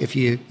 just like if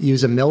you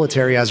use a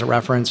military as a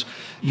reference,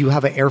 you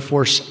have an Air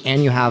Force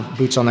and you have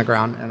boots on the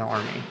ground in the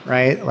Army,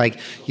 right?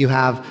 You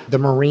have the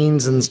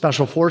Marines and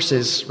Special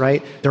Forces,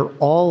 right? They're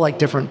all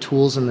different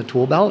tools in the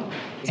tool belt.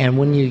 And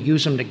when you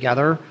use them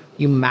together,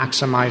 you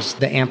maximize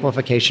the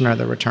amplification or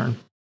the return.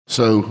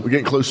 So we're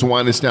getting close to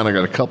winding this down. I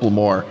got a couple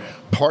more.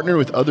 Partner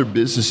with other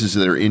businesses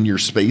that are in your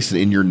space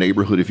and in your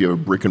neighborhood if you have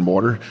a brick and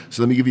mortar.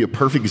 So let me give you a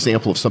perfect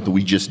example of something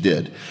we just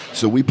did.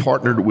 So we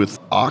partnered with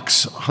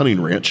Ox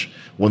Hunting Ranch,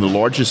 one of the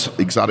largest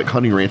exotic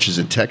hunting ranches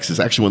in Texas,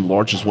 actually one of the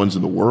largest ones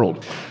in the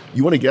world.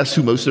 You want to guess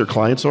who most of their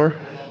clients are?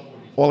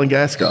 Oil and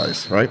gas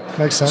guys, right?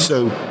 Makes sense.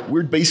 So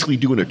we're basically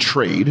doing a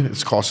trade.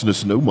 It's costing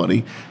us no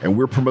money, and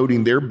we're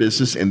promoting their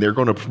business, and they're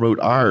going to promote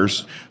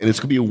ours, and it's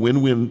going to be a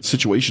win-win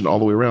situation all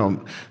the way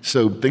around.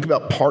 So think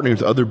about partnering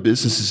with other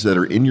businesses that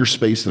are in your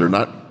space, that are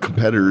not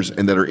competitors,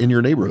 and that are in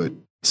your neighborhood.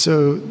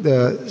 So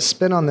the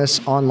spin on this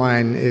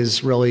online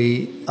is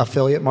really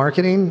affiliate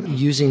marketing,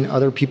 using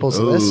other people's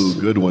lists.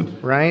 Oh, good one.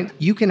 Right?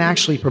 You can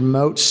actually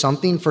promote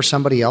something for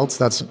somebody else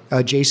that's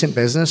adjacent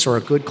business or a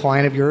good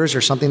client of yours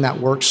or something that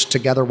works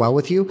together well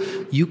with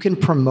you. You can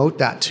promote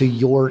that to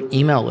your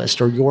email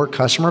list or your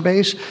customer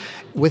base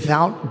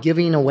without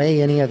giving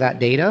away any of that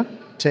data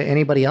to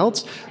anybody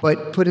else,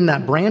 but putting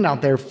that brand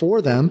out there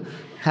for them.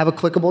 Have a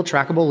clickable,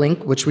 trackable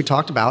link, which we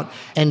talked about,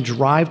 and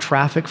drive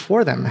traffic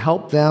for them.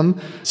 Help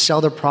them sell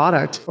their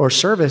product or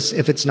service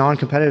if it's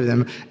non-competitive to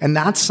them. And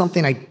that's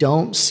something I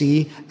don't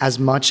see as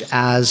much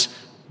as,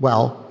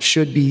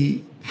 should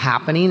be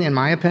happening, in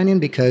my opinion,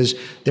 because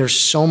there's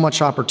so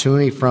much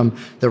opportunity from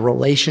the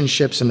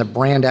relationships and the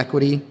brand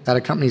equity that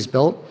a company's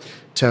built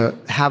to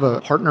have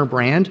a partner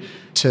brand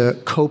to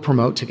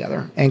co-promote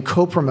together. And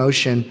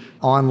co-promotion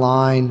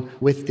online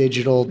with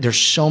digital, there's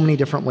so many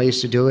different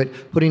ways to do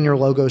it. Putting your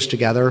logos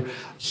together.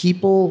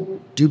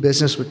 People do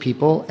business with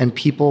people, and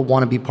people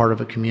want to be part of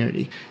a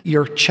community.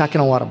 You're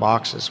checking a lot of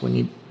boxes when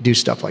you do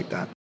stuff like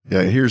that.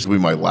 Yeah, here's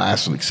my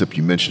last one, except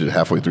you mentioned it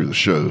halfway through the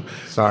show.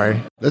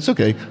 Sorry. That's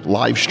okay.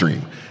 Live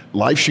stream.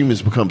 Live stream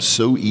has become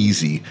so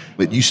easy.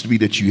 It used to be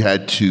that you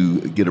had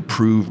to get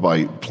approved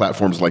by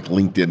platforms like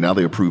LinkedIn. Now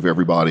they approve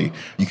everybody.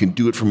 You can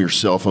do it from your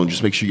cell phone.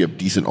 Just make sure you have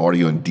decent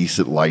audio and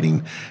decent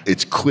lighting.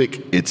 It's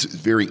quick. It's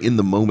very in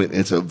the moment.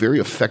 And it's a very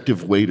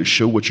effective way to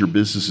show what your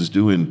business is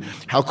doing.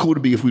 How cool would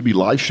it be if we'd be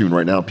live streaming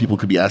right now? People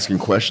could be asking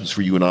questions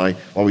for you and I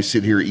while we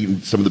sit here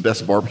eating some of the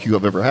best barbecue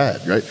I've ever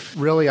had, right?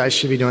 Really, I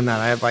should be doing that.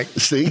 I have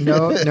See?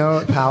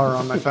 no power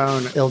on my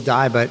phone. It'll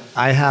die, but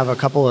I have a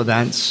couple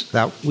events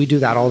that we do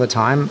that all the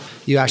time.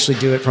 You actually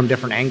do it from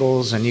different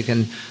angles, and you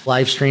can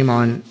live stream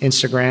on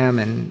Instagram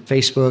and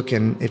Facebook.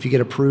 And if you get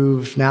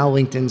approved, now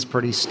LinkedIn's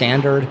pretty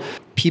standard.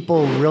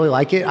 People really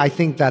like it. I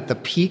think that the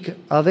peak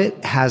of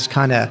it has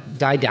kind of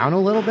died down a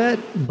little bit,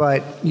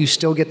 but you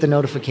still get the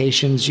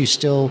notifications. You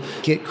still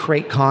get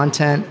great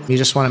content. You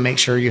just want to make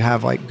sure you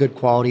have like good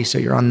quality, so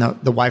you're on the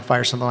Wi-Fi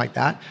or something like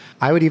that.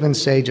 I would even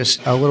say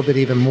just a little bit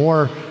even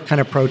more kind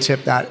of pro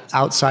tip that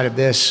outside of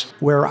this,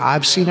 where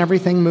I've seen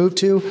everything move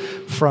to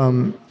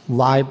from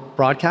live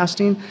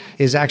broadcasting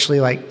is actually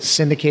like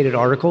syndicated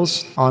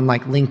articles on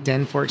like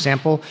LinkedIn, for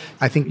example.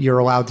 I think you're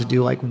allowed to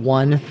do like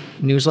one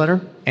newsletter.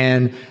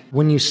 And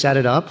when you set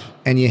it up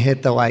and you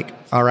hit the like,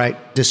 all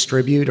right,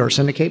 distribute or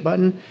syndicate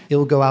button,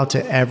 it'll go out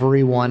to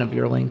every one of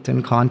your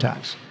LinkedIn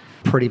contacts.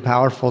 Pretty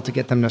powerful to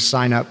get them to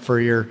sign up for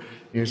your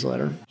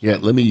newsletter. Yeah,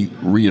 let me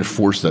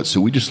reinforce that.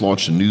 So we just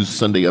launched a news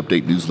Sunday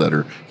update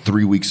newsletter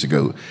 3 weeks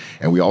ago,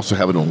 and we also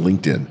have it on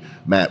LinkedIn.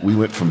 Matt, we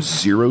went from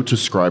 0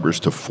 subscribers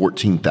to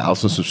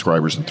 14,000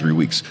 subscribers in 3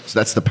 weeks. So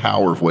that's the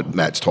power of what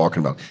Matt's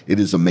talking about. It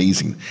is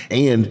amazing.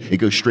 And it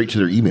goes straight to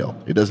their email.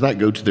 It does not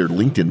go to their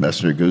LinkedIn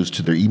messenger. It goes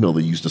to their email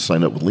they use to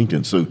sign up with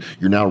LinkedIn. So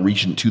you're now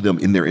reaching to them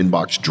in their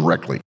inbox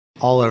directly.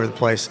 All over the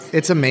place.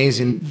 It's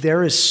amazing.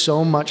 There is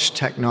so much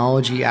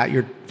technology at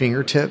your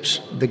fingertips.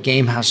 The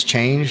game has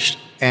changed,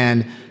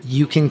 and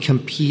you can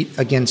compete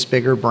against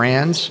bigger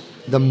brands.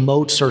 The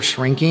moats are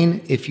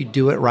shrinking if you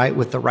do it right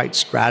with the right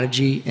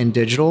strategy in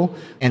digital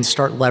and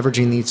start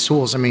leveraging these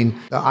tools. I mean,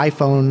 the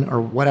iPhone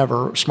or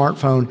whatever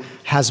smartphone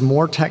has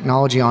more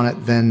technology on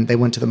it than they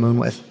went to the moon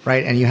with,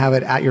 right? And you have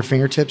it at your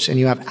fingertips, and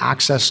you have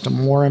access to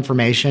more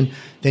information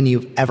than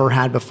you've ever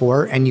had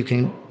before, and you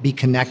can be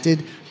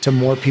connected to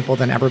more people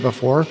than ever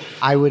before.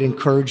 I would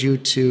encourage you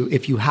to,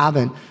 if you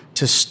haven't,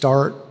 to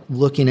start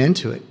looking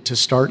into it, to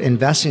start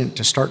investing,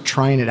 to start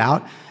trying it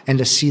out, and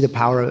to see the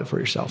power of it for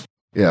yourself.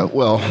 Yeah,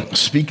 well,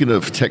 speaking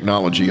of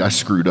technology, I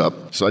screwed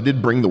up. So I did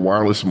bring the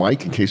wireless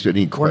mic in case you had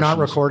any questions. We're not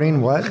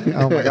recording? What?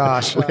 Oh my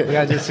gosh. We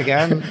got to do this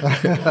again?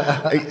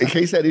 In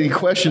case I had any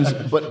questions,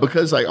 but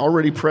because I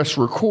already pressed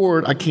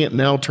record, I can't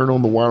now turn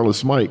on the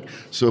wireless mic.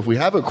 So if we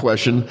have a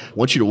question, I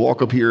want you to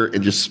walk up here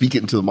and just speak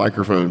it into the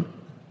microphone.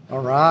 All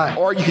right.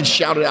 Or you can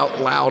shout it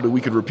out loud and we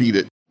can repeat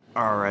it.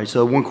 All right.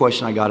 So one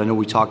question I got, I know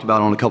we talked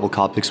about on a couple of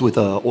topics with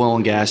oil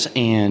and gas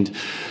and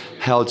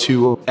how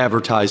to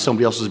advertise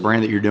somebody else's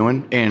brand that you're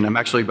doing. And I'm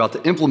actually about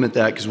to implement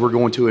that because we're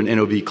going to an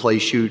NOV clay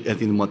shoot at the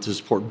end of the month to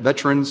support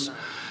veterans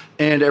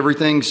and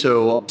everything.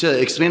 So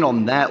to expand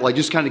on that, like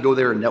just kind of go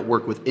there and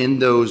network within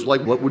those, like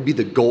what would be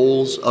the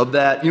goals of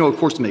that? You know, of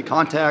course, to make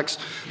contacts,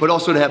 but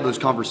also to have those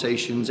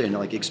conversations and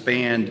like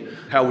expand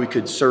how we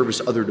could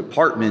service other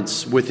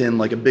departments within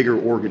like a bigger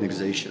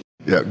organization.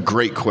 Yeah,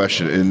 great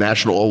question. And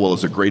National Oilwell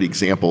is a great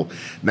example.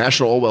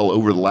 National Oilwell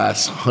over the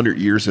last 100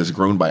 years has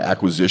grown by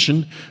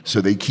acquisition.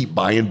 So they keep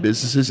buying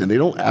businesses and they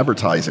don't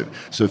advertise it.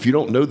 So if you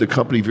don't know the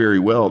company very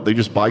well, they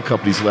just buy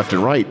companies left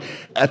and right.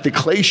 At the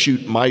clay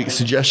shoot, my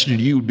suggestion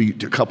to you would be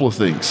a couple of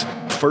things.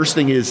 First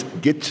thing is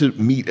get to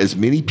meet as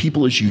many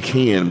people as you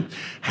can,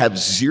 have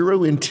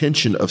zero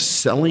intention of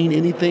selling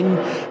anything,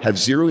 have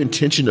zero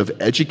intention of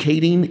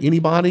educating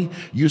anybody.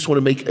 You just want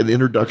to make an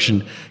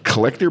introduction,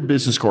 collect their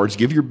business cards,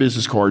 give your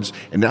business cards,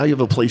 and now you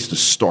have a place to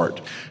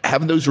start.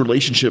 Having those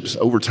relationships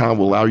over time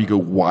will allow you to go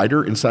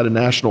wider inside of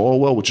National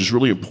Oilwell, which is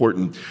really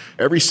important.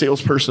 Every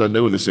salesperson I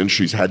know in this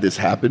industry has had this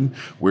happen,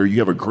 where you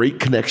have a great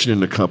connection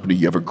in the company,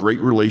 you have a great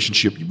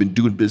relationship, you've been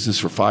doing business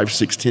for 5,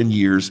 6, 10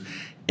 years,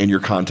 and your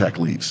contact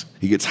leaves.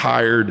 He gets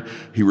hired,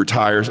 he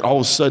retires, all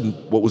of a sudden,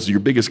 what was your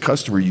biggest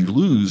customer you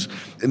lose,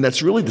 and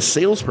that's really the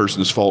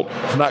salesperson's fault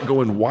for not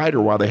going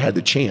wider while they had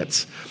the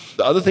chance.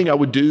 The other thing I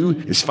would do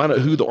is find out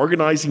who the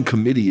organizing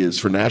committee is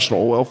for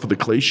National Oilwell for the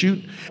clay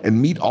shoot and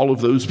meet all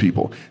of those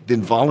people.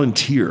 Then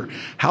volunteer.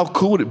 How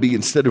cool would it be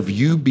instead of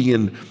you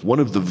being one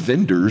of the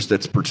vendors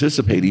that's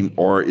participating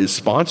or is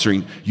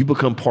sponsoring, you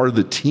become part of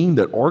the team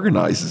that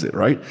organizes it,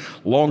 right?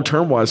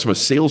 Long-term wise, from a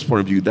sales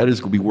point of view, that is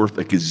going to be worth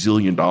 $1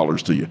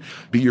 gazillion to you.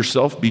 Be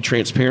yourself, be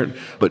transparent,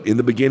 but in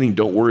the beginning,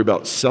 don't worry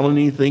about selling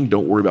anything.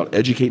 Don't worry about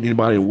educating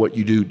anybody in what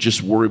you do.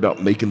 Just worry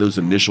about making those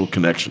initial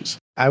connections.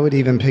 I would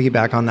even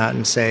piggyback on that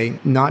and say,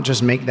 not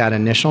just make that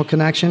initial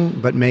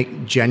connection, but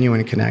make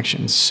genuine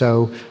connections.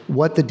 So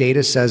what the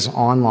data says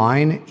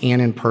online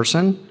and in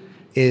person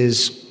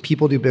is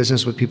people do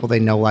business with people they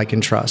know, like,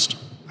 and trust.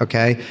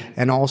 Okay.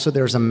 And also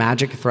there's a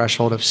magic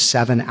threshold of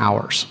 7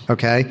 hours.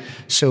 Okay.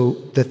 So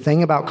the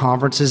thing about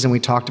conferences, and we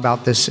talked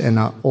about this in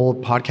an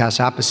old podcast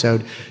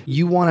episode,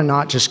 you want to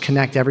not just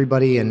connect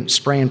everybody and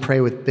spray and pray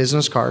with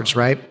business cards,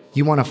 right?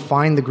 You want to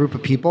find the group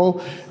of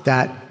people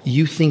that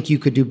you think you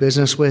could do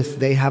business with.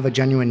 They have a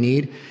genuine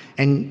need,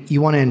 and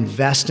you want to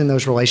invest in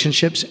those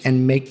relationships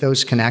and make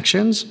those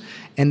connections.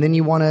 And then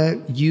you want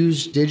to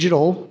use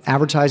digital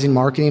advertising,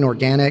 marketing,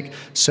 organic,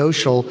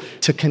 social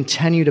to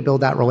continue to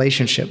build that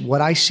relationship.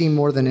 What I see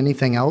more than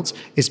anything else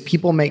is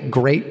people make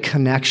great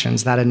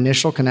connections, that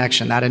initial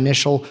connection, that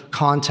initial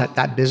contact,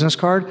 that business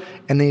card,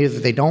 and then either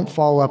they don't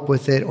follow up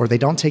with it or they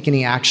don't take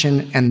any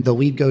action and the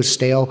lead goes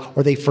stale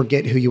or they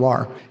forget who you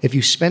are. If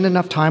you spend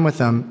enough time with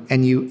them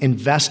and you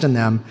invest in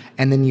them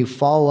and then you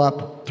follow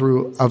up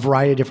through a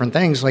variety of different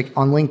things, like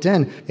on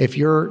LinkedIn, if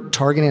you're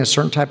targeting a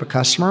certain type of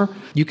customer,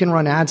 you can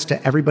run ads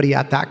to everybody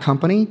at that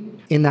company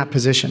in that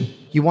position.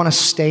 You want to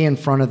stay in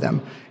front of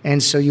them.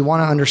 And so you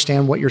want to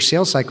understand what your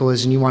sales cycle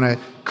is and you want to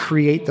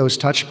create those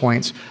touch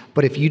points.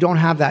 But if you don't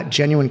have that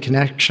genuine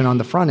connection on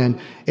the front end,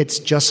 it's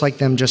just like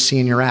them just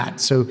seeing your ad.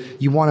 So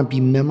you want to be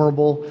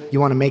memorable. You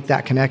want to make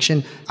that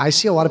connection. I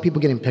see a lot of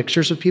people getting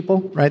pictures of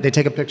people, right? They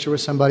take a picture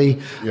with somebody.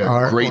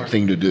 Yeah, great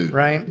thing to do.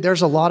 Right?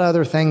 There's a lot of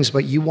other things,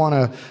 but you want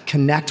to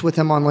connect with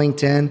them on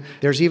LinkedIn.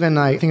 There's even,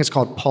 I think it's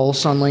called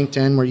Pulse on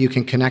LinkedIn, where you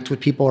can connect with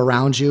people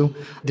around you.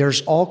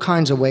 There's all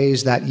kinds of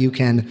ways that you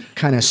can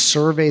kind of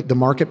survey the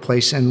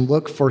marketplace and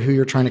look for who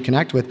you're trying to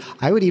connect with.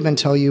 I would even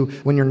tell you,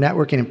 when you're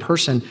networking in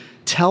person,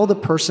 tell the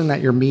person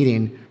that you're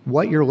meeting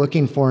what you're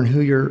looking for and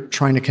who you're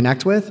trying to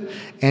connect with.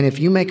 And if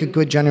you make a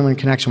good, genuine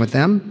connection with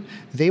them,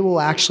 they will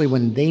actually,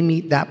 when they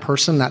meet that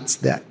person that's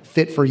that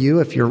fit for you,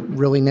 if you're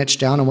really niched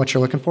down on what you're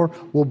looking for,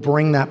 will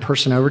bring that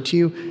person over to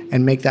you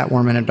and make that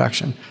warm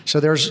introduction. So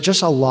there's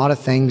just a lot of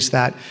things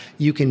that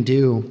you can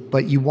do,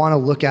 but you want to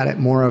look at it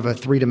more of a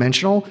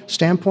three-dimensional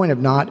standpoint of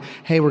not,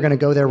 hey, we're going to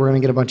go there, we're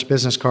going to get a bunch of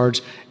business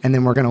cards, and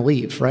then we're going to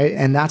leave, right?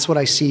 And that's what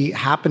I see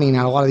happening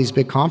at a lot of these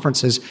big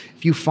conferences.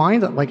 If you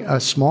find that, like, a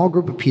small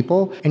group of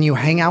people and you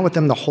hang out with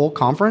them the whole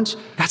conference,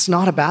 that's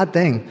not a bad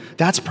thing.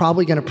 That's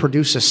probably going to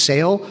produce a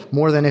sale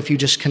more than if you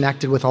just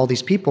connected with all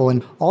these people.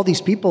 And all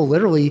these people,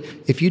 literally,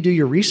 if you do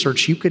your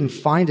research, you can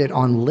find it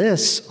on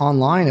lists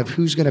online of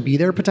who's going to be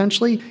there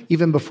potentially,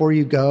 even before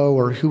you go,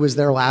 or who was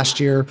there last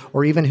year,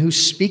 or even who's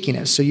speaking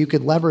it. So you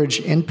could leverage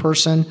in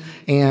person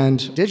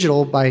and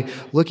digital by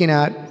looking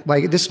at,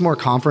 like, this is more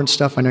conference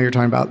stuff. I know you're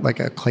talking about like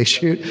a clay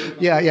shoot.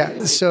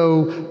 Yeah.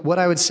 So what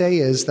I would say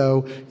is,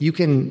 though, you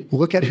can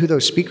look at who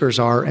those speakers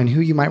are and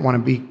who you might want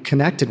to be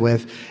connected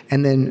with,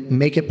 and then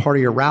make it part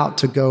of your route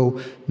to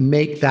go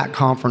make that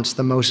conference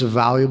the most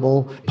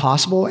valuable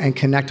possible and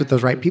connect with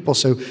those right people.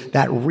 So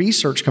that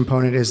research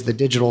component is the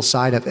digital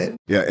side of it.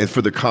 Yeah, and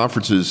for the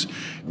conferences,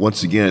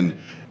 once again,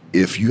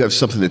 if you have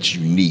something that's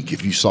unique,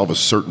 if you solve a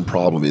certain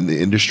problem in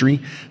the industry,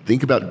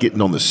 think about getting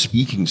on the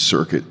speaking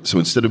circuit. So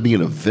instead of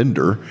being a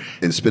vendor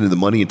and spending the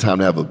money and time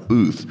to have a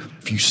booth,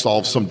 if you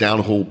solve some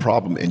down-hole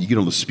problem and you get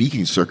on the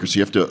speaking circuit, so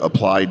you have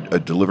to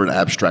deliver an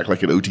abstract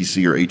like an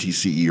OTC or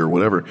ATCE or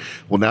whatever.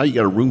 Well, now you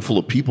got a room full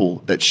of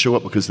people that show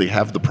up because they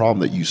have the problem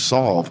that you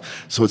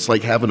solve. So it's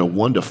like having a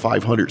 1 to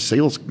 500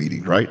 sales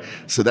meeting, right?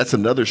 So that's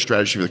another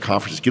strategy for the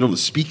conference. Get on the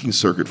speaking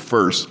circuit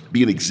first,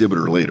 be an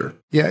exhibitor later.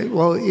 Yeah,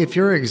 well, if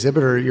you're an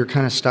exhibitor, you're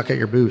kind of stuck at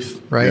your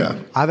booth, right? Yeah.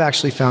 I've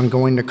actually found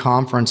going to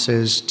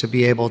conferences to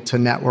be able to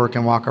network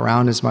and walk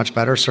around is much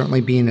better.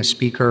 Certainly being a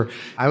speaker,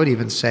 I would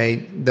even say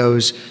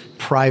those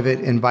private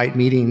invite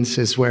meetings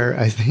is where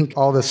I think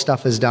all this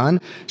stuff is done.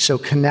 So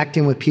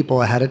connecting with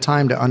people ahead of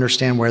time to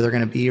understand where they're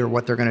going to be or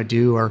what they're going to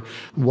do or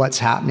what's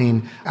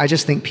happening. I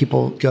just think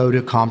people go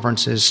to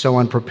conferences so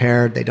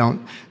unprepared. They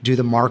don't do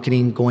the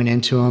marketing going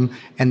into them.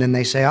 And then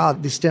they say, oh,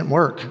 this didn't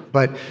work.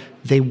 But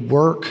they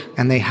work,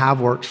 and they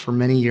have worked for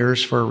many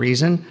years for a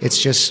reason. It's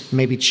just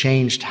maybe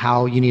changed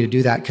how you need to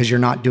do that because you're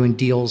not doing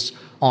deals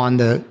on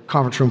the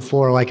conference room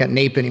floor like at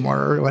NAPE anymore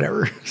or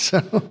whatever.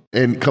 So,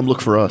 and come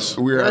look for us.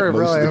 We're at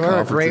most of the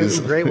conferences.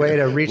 A great way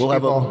to reach we'll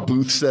people. We'll have a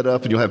booth set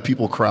up, and you'll have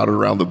people crowded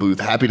around the booth.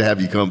 Happy to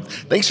have you come.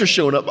 Thanks for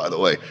showing up, by the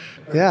way.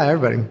 Yeah,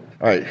 everybody.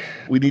 All right,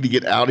 we need to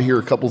get out of here.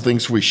 A couple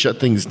things before we shut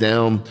things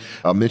down.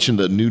 I mentioned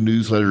the new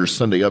newsletter,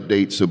 Sunday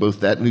Update. So both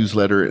that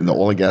newsletter and the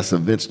Oil and Gas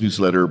Events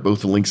newsletter,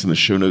 both the links in the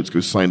show notes.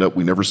 Go sign up.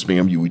 We never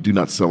spam you. We do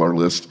not sell our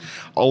list.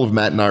 All of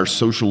Matt and our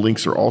social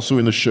links are also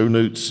in the show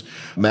notes.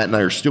 Matt and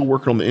I are still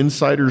working on the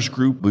Insiders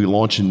Group. We'll be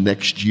launching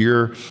next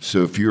year.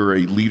 So if you're a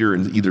leader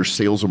in either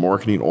sales or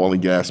marketing, oil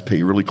and gas,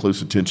 pay really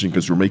close attention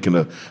because we're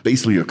making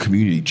basically a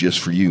community just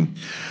for you.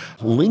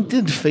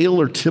 LinkedIn fail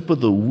or tip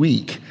of the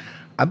week.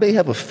 I may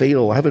have a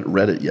fail. I haven't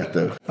read it yet,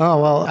 though.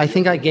 Oh, well, I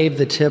think I gave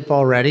the tip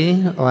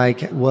already,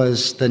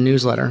 was the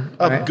newsletter.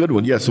 Right? Good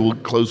one. Yeah, so we'll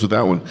close with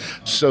that one.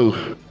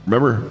 So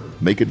remember,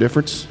 make a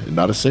difference and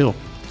not a sale.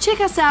 Check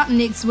us out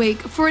next week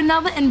for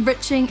another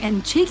enriching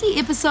and cheeky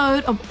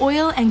episode of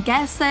Oil and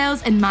Gas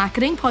Sales and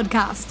Marketing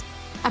Podcast,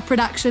 a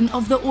production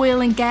of the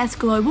Oil and Gas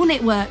Global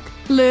Network.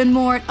 Learn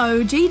more at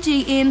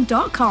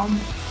oggn.com.